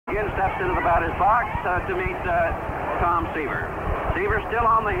McGinn steps into the batter's box to meet Tom Seaver. Seaver still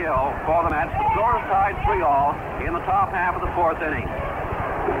on the hill for the Mets. The score is tied 3-all in the top half of the fourth inning.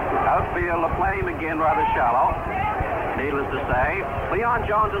 Outfield, LaPlante, McGinn rather shallow. Needless to say. Leon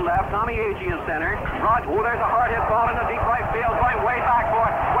Jones in left, Tommy Agee in center. There's a hard hit ball in the deep right field, going way back for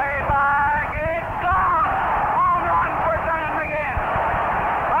it. Way back, it's gone! Home run for Dan McGinn.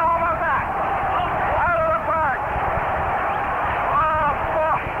 How about that? Out of the park. Oh,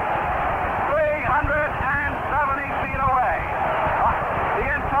 boy. 370 feet away. The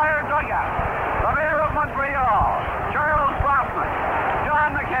entire dugout. The mayor of Montreal, Charles Brossman,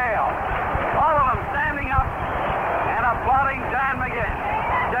 John McHale, all of them standing up and applauding Dan McGinn.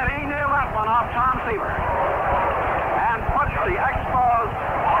 Said he knew that one off Tom Seaver and puts the Expos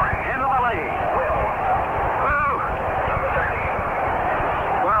into the lead.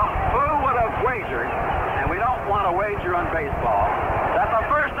 Well, who would have wagered, and we don't want to wager on baseball, that the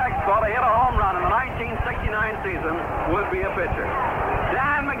first Expo to hit a home run in the 1969 season would be a pitcher?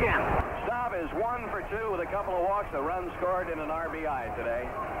 Dan McGinn. Staub is 1 for 2 with a couple of walks, a run scored, and an RBI today.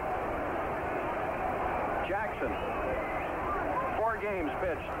 Jackson, 4 games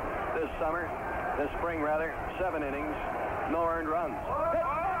pitched this spring, 7 innings, no earned runs. There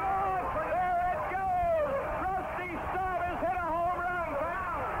it goes! Rusty Staub has hit a home run.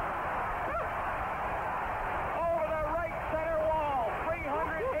 Over the right center wall,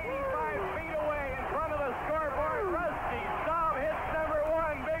 385 feet away in front of the scoreboard. Rusty Staub hits number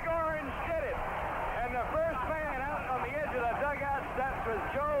 1. Big Orange did it. And the first man out on the edge of the dugout steps was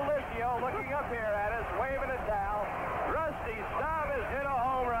Joe Licio, looking up here at us, waving a towel. Rusty Staub has hit a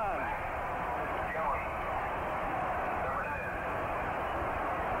home run.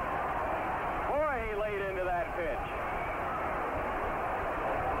 Boy, he laid into that pitch.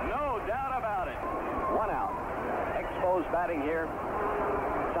 No doubt about it. 1 out. Expos batting here.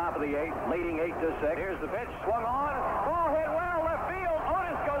 Top of the 8th, leading 8-6. Here's the pitch, swung on. Ball hit well, left field.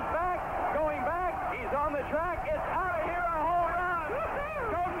 Otis goes back, going back. He's on the track. It's out of here, a home run.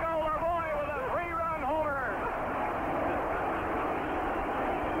 Coco Laboy with a 3-run homer.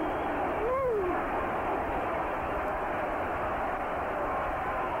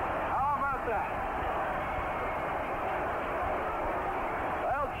 How about that?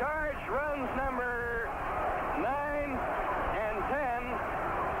 Well, charge runs number 9 and 10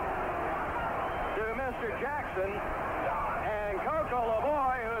 to Mr. Jackson, and Coco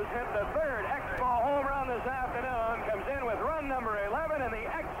Laboy, who's hit the 3rd Expo home run this afternoon, comes in with run number 11, and the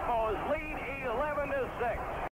Expos lead 11-6.